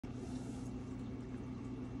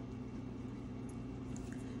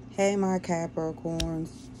Hey, my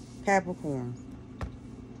Capricorns. Capricorns.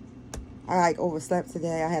 I like overslept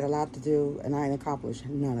today. I had a lot to do and I didn't accomplish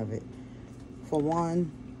none of it. For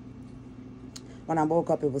one, when I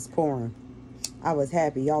woke up, it was pouring. I was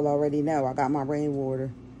happy. Y'all already know I got my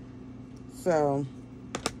rainwater. So,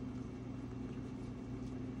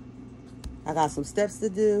 I got some steps to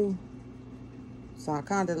do. So, I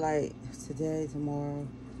kind of like today, tomorrow.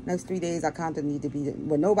 Next 3 days, I kind of need to be...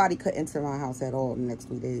 Well, nobody could enter my house at all in the next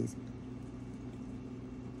 3 days.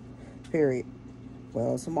 Period.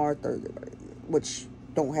 Well, tomorrow, Thursday, which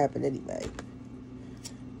don't happen anyway.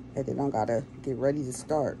 And then I gotta get ready to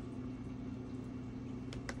start.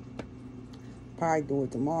 Probably do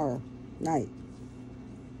it tomorrow night.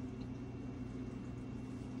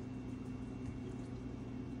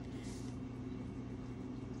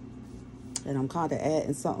 And I'm kind of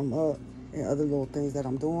adding something up and other little things that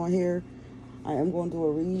I'm doing here. I am going to do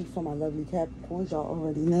a read for my lovely Capricorns. Y'all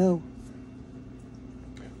already know.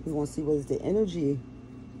 We want to see what is the energy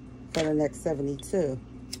for the next 72.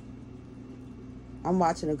 I'm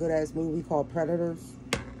watching a good-ass movie called Predators.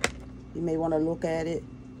 You may want to look at it.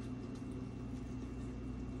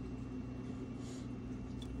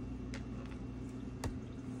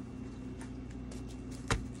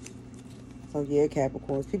 So, yeah,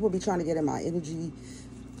 Capricorns. People be trying to get in my energy.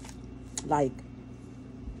 Like,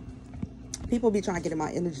 people be trying to get in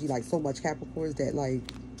my energy like so much, Capricorns, that, like,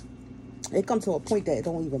 it come to a point that it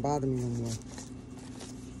don't even bother me no more.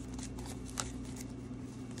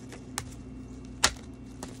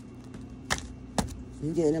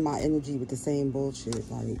 You getting in my energy with the same bullshit.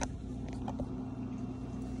 Like,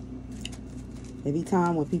 maybe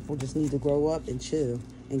time when people just need to grow up and chill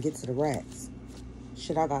and get to the racks.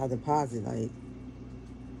 Shit, I got a deposit, like.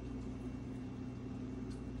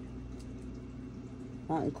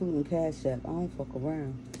 Not including Cash App. I don't fuck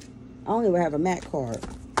around. I don't even have a MAC card.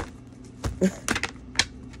 But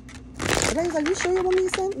they was like, you sure you want me to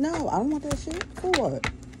send? No, I don't want that shit. For what?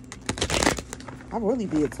 I'd really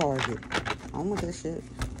be a target. I don't want that shit.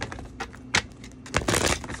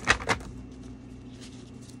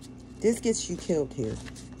 This gets you killed here.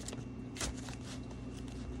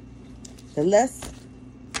 The less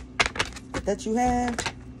that you have,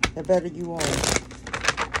 the better you are.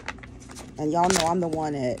 And y'all know I'm the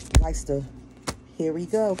one that likes to... Here we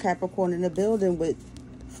go. Capricorn in the building with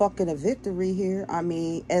fucking a victory here. I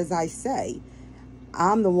mean, as I say,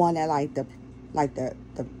 I'm the one that like the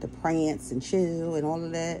prance and chill and all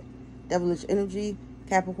of that. Devilish energy.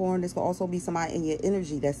 Capricorn, this could also be somebody in your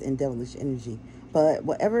energy that's in devilish energy. But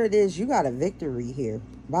whatever it is, you got a victory here.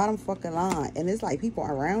 Bottom fucking line. And it's like people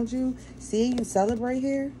around you, seeing you celebrate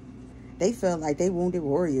here, they feel like they wounded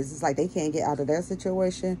warriors. It's like they can't get out of their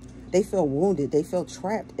situation. They feel wounded. They feel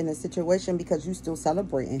trapped in a situation because you still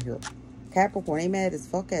celebrating here. Capricorn, they mad as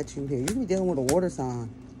fuck at you here. You be dealing with a water sign.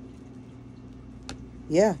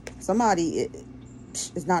 Yeah, somebody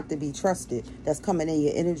is not to be trusted that's coming in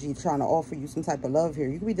your energy trying to offer you some type of love here.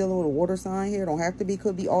 You could be dealing with a water sign here. Don't have to be.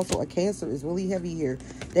 Could be also a Cancer. Is really heavy here.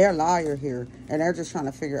 They're a liar here. And they're just trying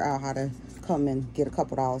to figure out how to come and get a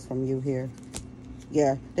couple dollars from you here.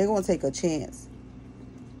 Yeah, they're going to take a chance.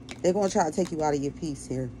 They're going to try to take you out of your peace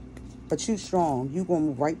here. But you strong. You going to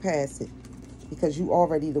move right past it. Because you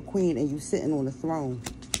already the queen and you sitting on the throne.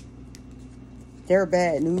 They're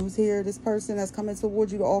bad news here. This person that's coming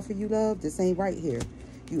towards you to offer you love, this ain't right here.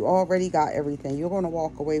 You already got everything. You're going to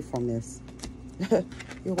walk away from this.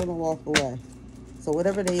 You're going to walk away. So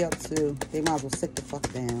whatever they up to, they might as well sit the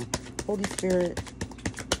fuck down. Holy Spirit,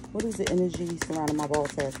 what is the energy surrounding my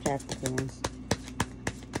boss-ass Capricorns?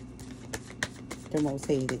 They're most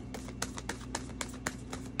hated.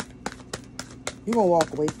 You're going to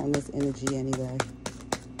walk away from this energy anyway.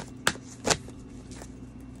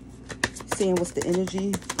 Seeing what's the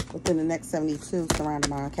energy within the next 72 surrounding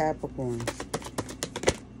my Capricorns.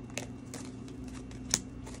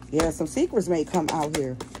 Yeah, some secrets may come out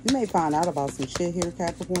here. You may find out about some shit here,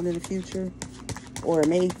 Capricorn, in the future. Or it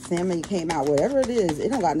may, somebody came out, whatever it is, it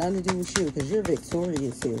don't got nothing to do with you because you're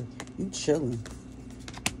victorious here. You chilling.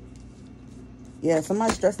 Yeah,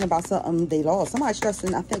 somebody stressing about something they lost. Somebody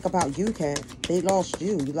stressing, I think, about you, Cat. They lost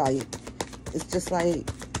you. Like, it's just like,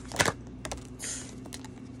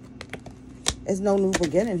 it's no new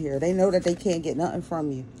beginning here. They know that they can't get nothing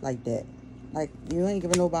from you like that. Like, you ain't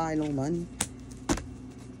giving nobody no money.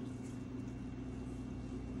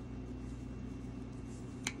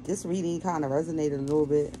 This reading kind of resonated a little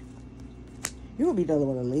bit. You will be dealing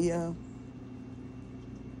with a Leo.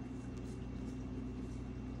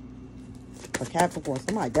 A Capricorn,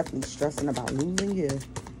 somebody definitely stressing about losing you.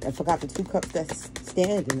 And forgot the 2 cups that's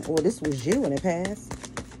standing. Or this was you in the past.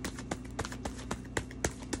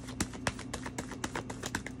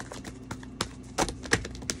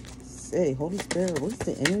 say? Holy Spirit, what's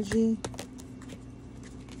the energy?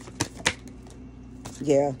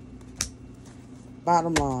 Yeah.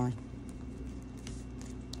 Bottom line.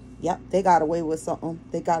 Yep, they got away with something.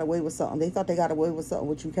 They got away with something. They thought they got away with something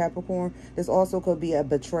with you, Capricorn. This also could be a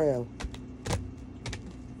betrayal.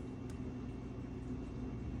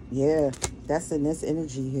 Yeah, that's in this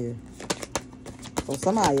energy here. So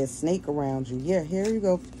somebody is snake around you. Yeah, here you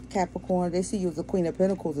go, Capricorn. They see you as the Queen of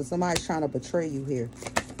Pentacles and somebody's trying to betray you here.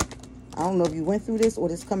 I don't know if you went through this or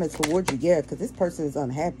this coming towards you. Yeah, because this person is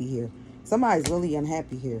unhappy here. Somebody's really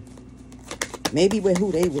unhappy here. Maybe with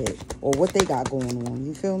who they with or what they got going on.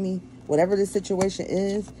 You feel me? Whatever the situation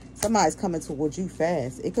is, somebody's coming towards you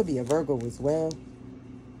fast. It could be a Virgo as well.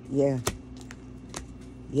 Yeah.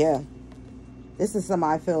 Yeah. This is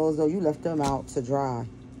somebody feels as though you left them out to dry.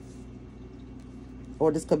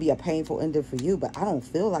 Or this could be a painful ending for you. But I don't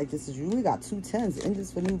feel like this is you. We got 2 10s.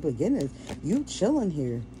 Endings for new beginnings. You chilling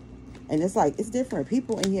here. And it's like, it's different.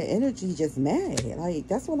 People in your energy just mad. Like,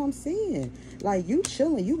 that's what I'm seeing. Like, you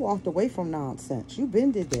chilling. You walked away from nonsense. You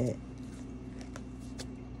been did that.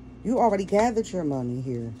 You already gathered your money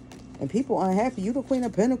here. And people unhappy. You the Queen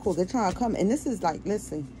of Pentacles. They're trying to come. And this is like,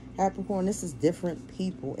 listen, Capricorn, this is different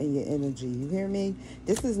people in your energy. You hear me?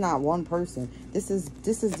 This is not one person. This is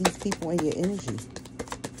these people in your energy.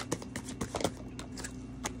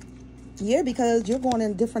 Yeah, because you're going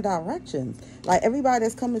in different directions. Like, everybody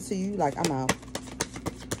that's coming to you, like, I'm out.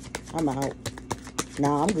 I'm out.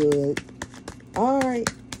 Nah, I'm good. All right.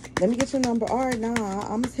 Let me get your number. All right, nah,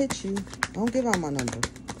 I'm going to hit you. I don't give out my number.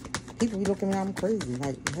 People be looking at me, I'm crazy.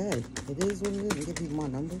 Like, hey, it is what it is. I give people my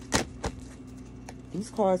number.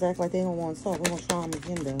 These cards act like they don't want to talk. We're going to try them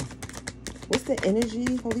again, though. What's the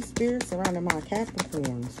energy, Holy Spirit, surrounding my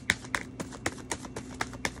Capricorns?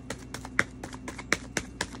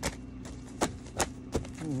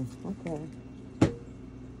 Okay.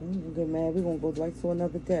 Don't get mad. We're going to go right to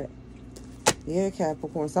another deck. Yeah,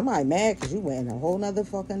 Capricorn. Somebody mad because you went in a whole nother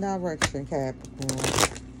fucking direction,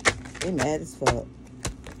 Capricorn. They mad as fuck.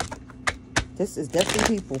 This is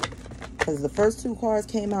definitely people. Because the first 2 cards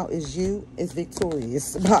came out is you is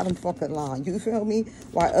victorious. Bottom fucking line. You feel me?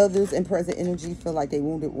 While others in present energy feel like they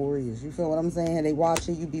wounded warriors. You feel what I'm saying? They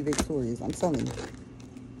watching you be victorious. I'm telling you.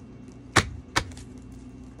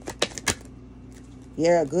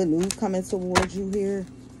 Yeah, good news coming towards you here.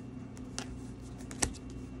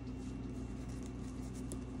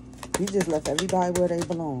 You just left everybody where they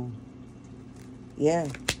belong. Yeah.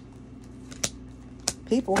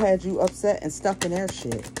 People had you upset and stuck in their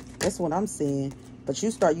shit. That's what I'm seeing. But you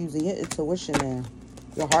start using your intuition now.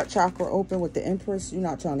 Your heart chakra open with the Empress. You're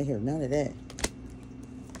not trying to hear none of that.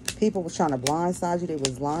 People was trying to blindside you. They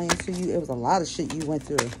was lying to you. It was a lot of shit you went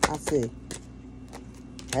through. I see.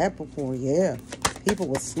 Capricorn, yeah. People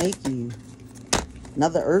will snake you.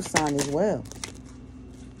 Another earth sign as well.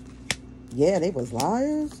 Yeah, they was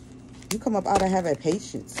liars. You come up out of having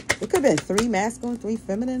patience. It could have been 3 masculine, 3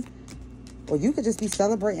 feminine. Or you could just be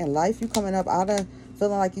celebrating life. You coming up out of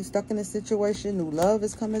feeling like you stuck in a situation. New love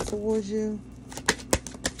is coming towards you.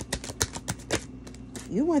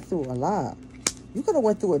 You went through a lot. You could have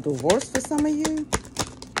went through a divorce for some of you.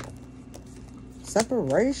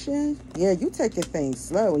 Separation. Yeah, you taking things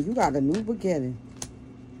slow. And you got a new beginning.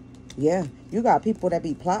 Yeah, you got people that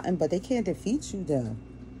be plotting, but they can't defeat you, though.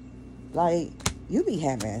 Like, you be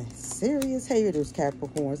having serious haters,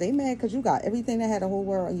 Capricorns. They mad because you got everything that had the whole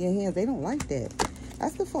world in your hands. They don't like that.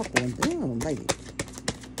 That's the fuck with them. Like,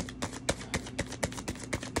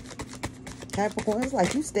 Capricorn, it's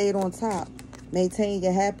like you stayed on top. Maintain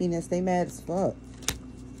your happiness. They mad as fuck.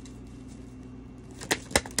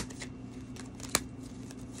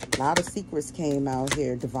 A lot of secrets came out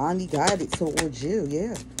here. Divinely guided towards you,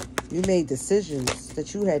 yeah. You made decisions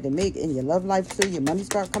that you had to make in your love life too. Your money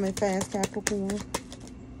start coming fast, Capricorn.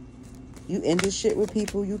 You ended shit with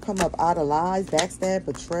people. You come up out of lies, backstab,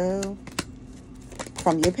 betrayal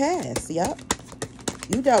from your past. Yep.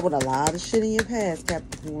 You dealt with a lot of shit in your past,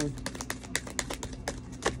 Capricorn.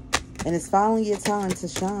 And it's finally your time to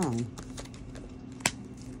shine.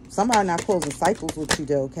 Somebody not closing cycles with you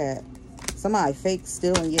though, Cap. Somebody fake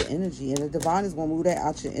still in your energy. And the divine is going to move that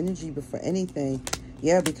out your energy before anything.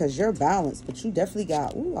 Yeah, because you're balanced, but you definitely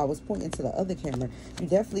got, ooh, I was pointing to the other camera. You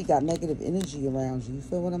definitely got negative energy around you. You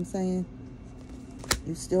feel what I'm saying?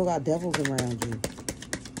 You still got devils around you.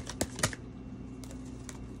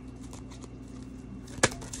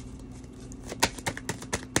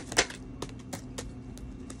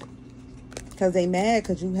 Because they mad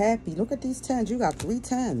because you happy. Look at these 10s. You got 3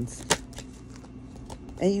 10s.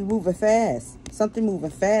 And you moving fast. Something moving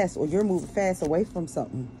fast, or you're moving fast away from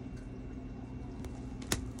something.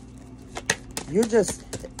 You're just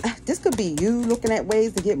This could be you looking at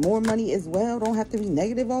ways to get more money as well. Don't have to be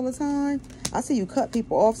negative all the time. I see you cut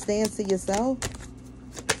people off, stand to yourself.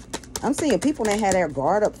 I'm seeing people that had their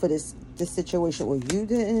guard up for this situation where you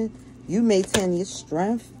didn't. You maintain your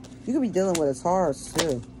strength. You could be dealing with a Taurus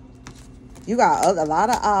too. You got a lot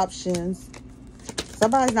of options.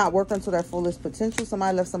 Somebody's not working to their fullest potential.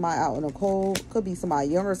 Somebody left somebody out in the cold. Could be somebody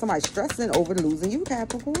younger. Somebody stressing over losing you,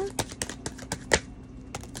 Capricorn.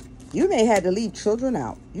 You may have to leave children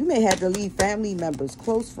out. You may have to leave family members,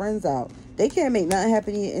 close friends out. They can't make nothing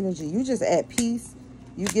happen in your energy. You just at peace.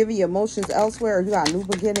 You giving your emotions elsewhere, or you got a new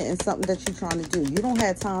beginning in something that you're trying to do. You don't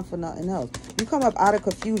have time for nothing else. You come up out of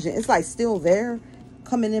confusion. It's like still there,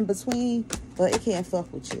 coming in between, but it can't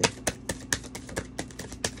fuck with you.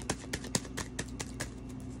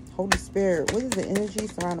 Holy Spirit, what is the energy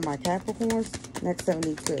surrounding my Capricorns? Next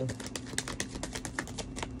 72.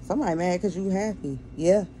 Somebody mad because you happy.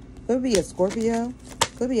 Yeah. Could be a Scorpio.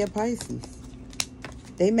 Could be a Pisces.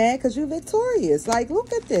 They mad because you're victorious. Like,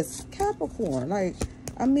 look at this, Capricorn. Like,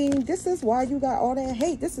 I mean, this is why you got all that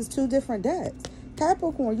hate. This is two different decks.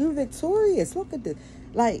 Capricorn, you're victorious. Look at this.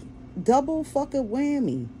 Like, double fucking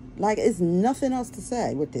whammy. Like, it's nothing else to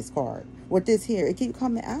say with this card. With this here. It keep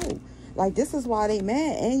coming out. Like, this is why they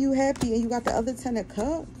mad. And you happy. And you got the other 10 of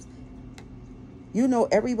Cups. You know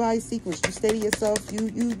everybody's secrets. You stay to yourself. You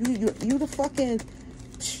the fucking...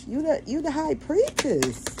 You the high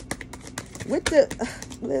priestess. With the...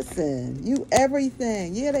 Listen, you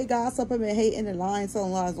everything. Yeah, they gossiping and hating and lying,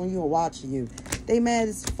 telling lies on you and watching you. They mad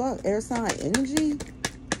as fuck. Air sign energy.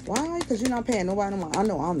 Why? Because you're not paying nobody no mind. I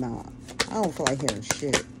know I'm not. I don't feel like hearing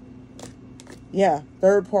shit. Yeah,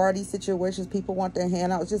 third party situations. People want their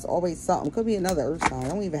hand out. It's just always something. Could be another earth sign.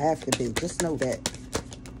 Don't even have to be. Just know that.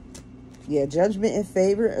 Yeah, judgment in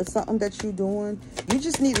favor of something that you're doing. You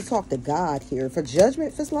just need to talk to God here. For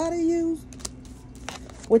judgment, for a lot of you,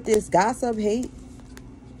 with this gossip, hate,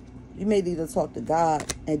 you may need to talk to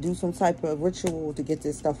God and do some type of ritual to get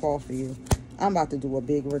this stuff off of you. I'm about to do a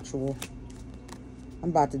big ritual. I'm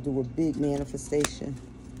about to do a big manifestation.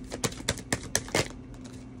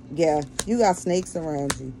 Yeah, you got snakes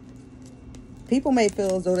around you. People may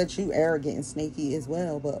feel as though that you arrogant and snaky as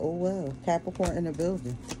well, but oh well. Capricorn in the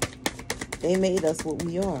building. They made us what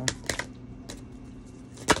we are.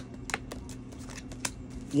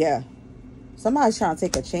 Yeah. Somebody's trying to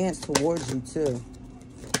take a chance towards you too.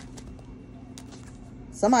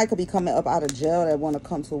 Somebody could be coming up out of jail that want to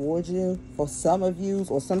come towards you. For some of you,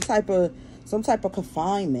 or some type of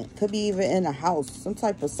confinement. Could be even in a house. Some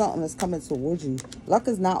type of something that's coming towards you. Luck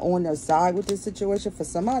is not on their side with this situation. For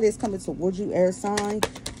somebody that's coming towards you, air sign,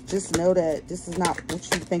 just know that this is not what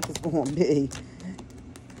you think it's going to be.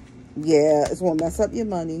 Yeah, it's going to mess up your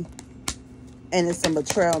money. And it's some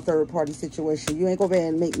betrayal and third party situation. You ain't going to be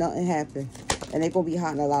able to make nothing happen. And they're going to be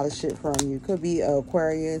hiding a lot of shit from you. Could be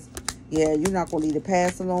Aquarius. Yeah, you're not going to need to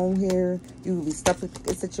pass along here. You will be stuck in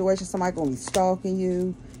a situation. Somebody going to be stalking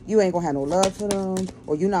you. You ain't going to have no love for them.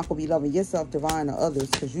 Or you're not going to be loving yourself divine or others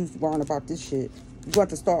because you worrying about this shit. You're going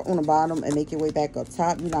to start on the bottom and make your way back up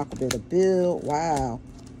top. You're not going to be able to build. Wow.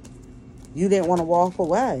 You didn't want to walk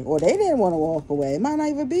away. Or they didn't want to walk away. It might not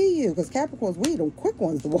even be you. Because Capricorns, we the quick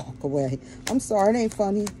ones to walk away. I'm sorry, it ain't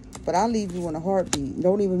funny. But I'll leave you in a heartbeat.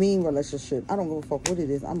 Don't even mean relationship. I don't give a fuck what it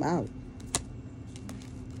is. I'm out.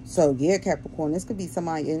 So, yeah, Capricorn, this could be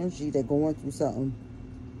somebody's energy that's going through something.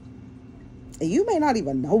 And you may not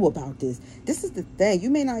even know about this. This is the thing. You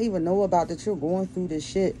may not even know about that you're going through this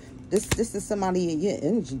shit. This is somebody in your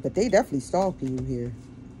energy. But they definitely stalking you here.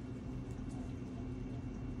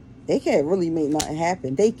 They can't really make nothing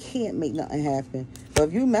happen. They can't make nothing happen. But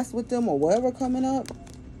if you mess with them or whatever coming up,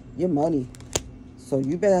 your money. So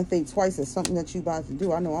you better think twice of something that you about to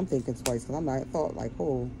do. I know I'm thinking twice because I'm like, thought like,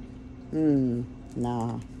 oh,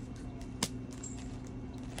 nah.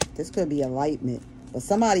 This could be enlightenment. But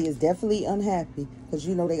somebody is definitely unhappy because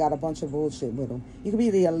you know they got a bunch of bullshit with them. You could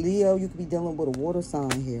be a Leo. You could be dealing with a water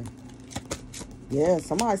sign here. Yeah,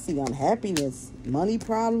 somebody see unhappiness, money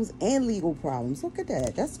problems, and legal problems. Look at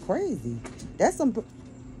that. That's crazy. That's some...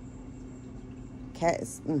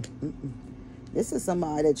 Cats. This is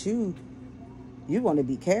somebody that you want to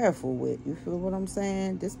be careful with. You feel what I'm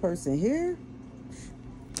saying? This person here,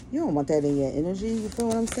 you don't want that in your energy. You feel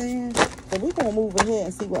what I'm saying? So we're going to move ahead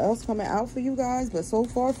and see what else coming out for you guys. But so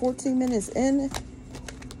far, 14 minutes in,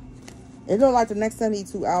 it looks like the next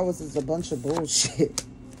 72 hours is a bunch of bullshit.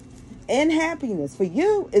 And happiness. For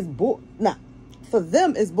you, is for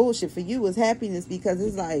them, it's bullshit. For you, it's happiness because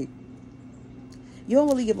it's like, you don't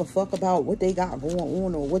really give a fuck about what they got going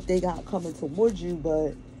on or what they got coming towards you,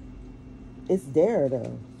 but it's there,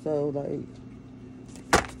 though. So, like,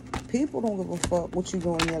 People don't give a fuck what you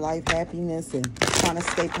do in your life, happiness, and trying to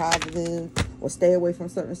stay positive or stay away from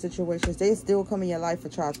certain situations. They still come in your life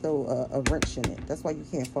and try to throw a wrench in it. That's why you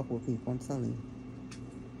can't fuck with people, I'm telling you.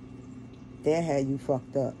 They had you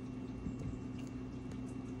fucked up.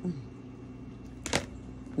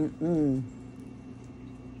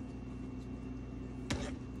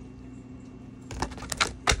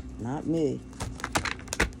 Not me.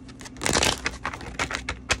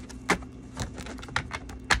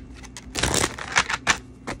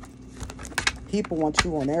 People want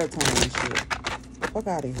you on their time and shit. Fuck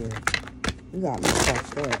out of here. You got me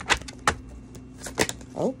fucked up.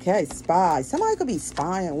 Okay, spy. Somebody could be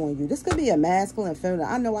spying on you. This could be a masculine, feminine.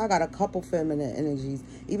 I know I got a couple feminine energies.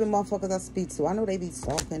 Even motherfuckers I speak to, I know they be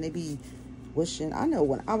stalking, they be wishing. I know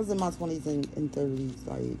when I was in my 20s and 30s,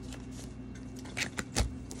 like,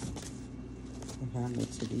 okay, I'm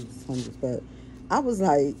into these hundreds, but I was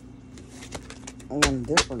like, on a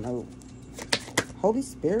different note. Holy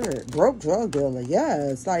Spirit, broke drug dealer.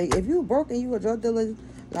 Yes, like if you broke and you a drug dealer,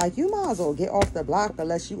 like you might as well get off the block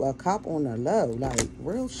unless you a cop on the low. Like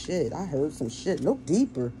real shit. I heard some shit. Look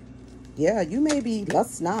deeper. Yeah, you may be,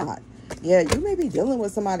 let's not. Yeah, you may be dealing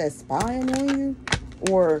with somebody that's spying on you,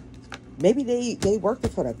 or maybe they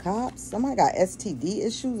working for the cops. Somebody got STD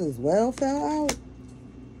issues as well. Fell out.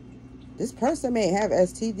 This person may have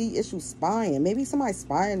STD issues spying. Maybe somebody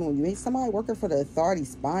spying on you. Maybe somebody working for the authority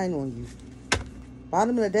spying on you.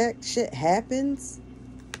 Bottom of the deck, shit happens.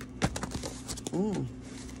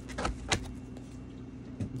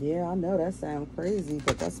 Yeah, I know that sounds crazy,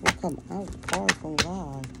 but that's what come out. Cards don't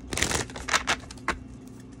lie.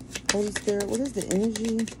 Holy Spirit, what is the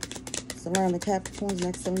energy surrounding Capricorns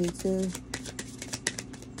next 72?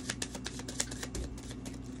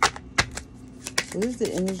 What is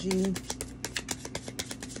the energy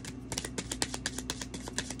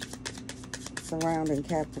surrounding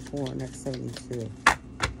Capricorn next 72?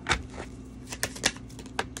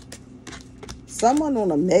 Someone on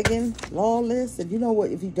a Megan law list. If you know what,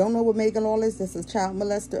 if you don't know what Megan law list, it's a child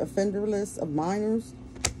molester offender list of minors.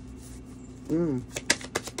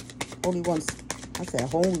 Holy one. I said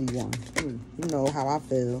holy one. You know how I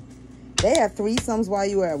feel. They have threesomes while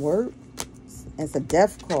you at work. It's a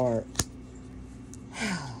death card.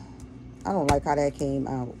 I don't like how that came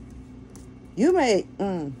out. You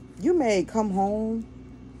may come home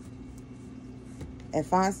and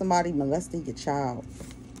find somebody molesting your child.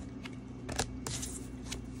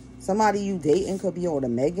 Somebody you dating could be on the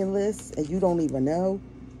Megan list and you don't even know.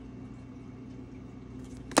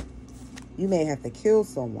 You may have to kill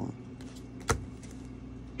someone.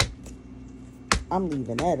 I'm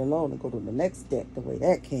leaving that alone and go to the next deck the way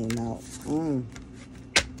that came out.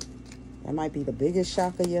 That might be the biggest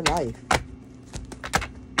shock of your life.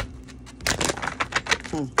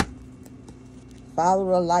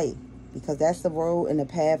 Follow the light, because that's the road and the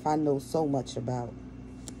path I know so much about.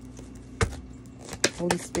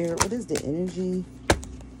 Holy Spirit, what is the energy?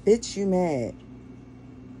 Bitch, you mad.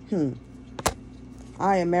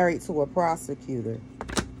 I am married to a prosecutor.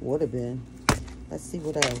 Would have been. Let's see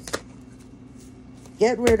what else.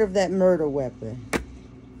 Get rid of that murder weapon.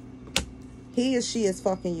 He or she is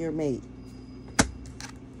fucking your mate.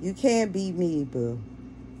 You can't be me, boo.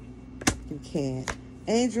 You can't.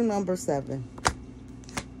 Angel number 7.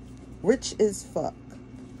 Rich as fuck.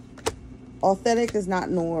 Authentic is not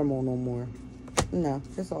normal no more. No,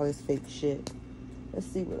 just all this fake shit. Let's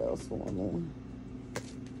see what else going on.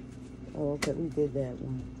 Oh, okay, we did that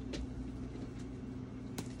one.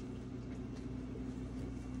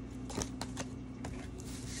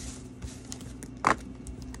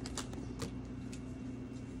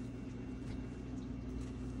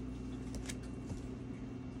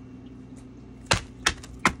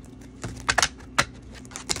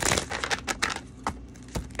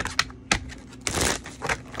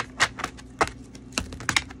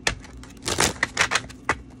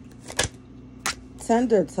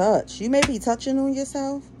 Tender touch. You may be touching on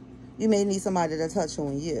yourself. You may need somebody to touch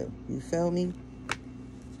on you. You feel me?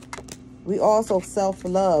 We also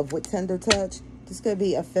self-love with tender touch. This could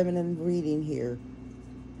be a feminine reading here.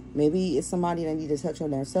 Maybe it's somebody that needs to touch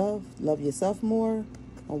on themselves. Love yourself more.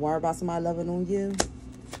 Don't worry about somebody loving on you.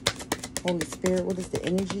 Holy Spirit, what is the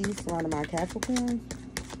energy surrounding my Capricorn?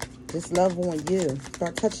 Just love on you.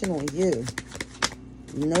 Start touching on you.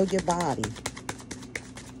 Know your body.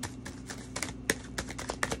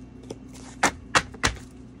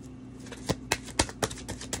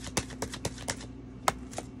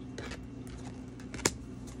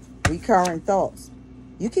 Recurring thoughts.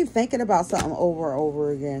 You keep thinking about something over and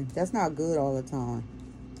over again. That's not good all the time.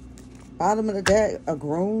 Bottom of the deck, a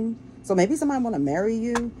groom. So maybe somebody want to marry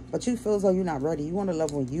you, but you feel as though you're not ready. You want to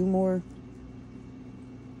love on you more.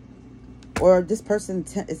 Or this person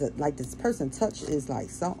like this person touch is like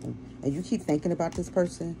something. And you keep thinking about this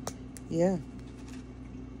person. Yeah.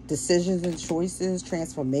 Decisions and choices,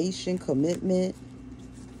 transformation, commitment,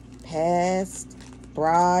 past,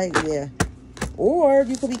 bride, yeah. Or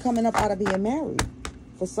you could be coming up out of being married.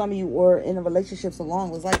 For some of you, or in a relationship so long,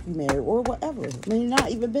 was like you married, or whatever. I mean,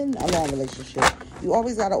 not even been a long relationship. You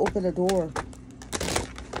always got to open the door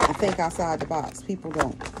and think outside the box. People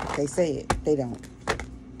don't. They say it. They don't.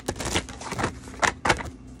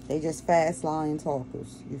 They just fast lying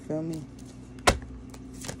talkers. You feel me?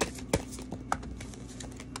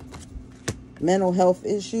 Mental health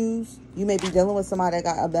issues. You may be dealing with somebody that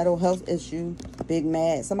got a mental health issue. Big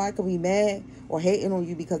mad. Somebody could be mad or hating on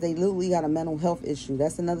you because they literally got a mental health issue.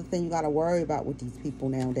 That's another thing you got to worry about with these people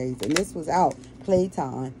nowadays. And this was out.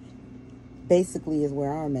 Playtime. Basically is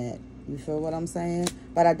where I'm at. You feel what I'm saying?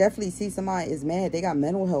 But I definitely see somebody is mad. They got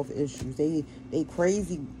mental health issues. They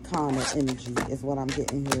crazy kind of energy is what I'm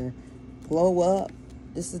getting here. Glow up.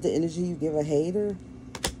 This is the energy you give a hater.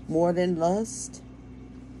 More than lust.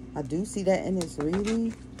 I do see that in this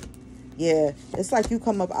reading. Yeah, it's like you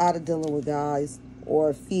come up out of dealing with guys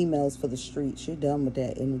or females for the streets. You're done with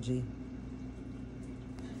that energy.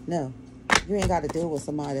 No, you ain't got to deal with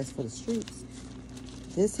somebody that's for the streets.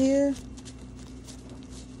 This here,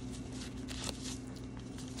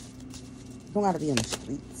 you don't got to be on the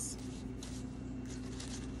streets.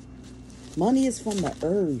 Money is from the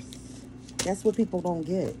earth. That's what people don't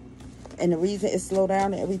get. And the reason it slowed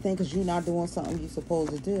down and everything because you're not doing something you're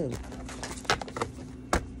supposed to do.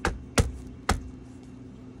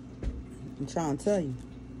 I'm trying to tell you.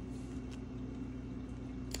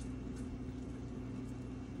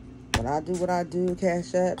 What I do,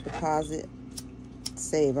 cash app, deposit,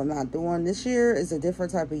 save. I'm not doing, this year is a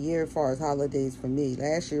different type of year as far as holidays for me.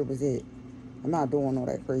 Last year was it. I'm not doing all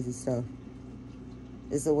that crazy stuff.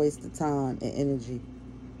 It's a waste of time and energy.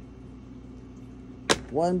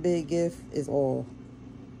 One big gift is all.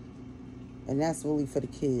 And that's really for the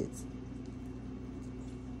kids.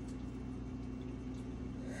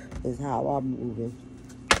 Is how I'm moving.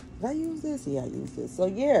 Did I use this? Yeah, I use this. So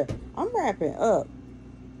yeah, I'm wrapping up.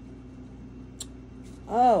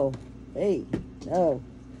 Oh, hey, no.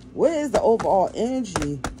 What is the overall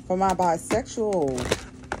energy for my bisexual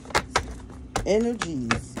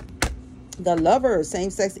energies? The lover,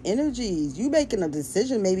 same-sex energies. You making a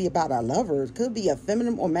decision maybe about a lover. It could be a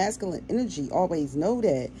feminine or masculine energy. Always know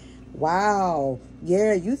that. Wow.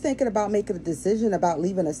 Yeah, you thinking about making a decision about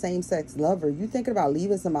leaving a same-sex lover. You thinking about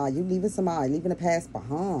leaving somebody. You leaving somebody. Leaving the past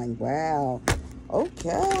behind. Wow.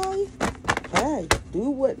 Okay. Hey, do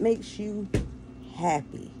what makes you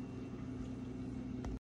happy.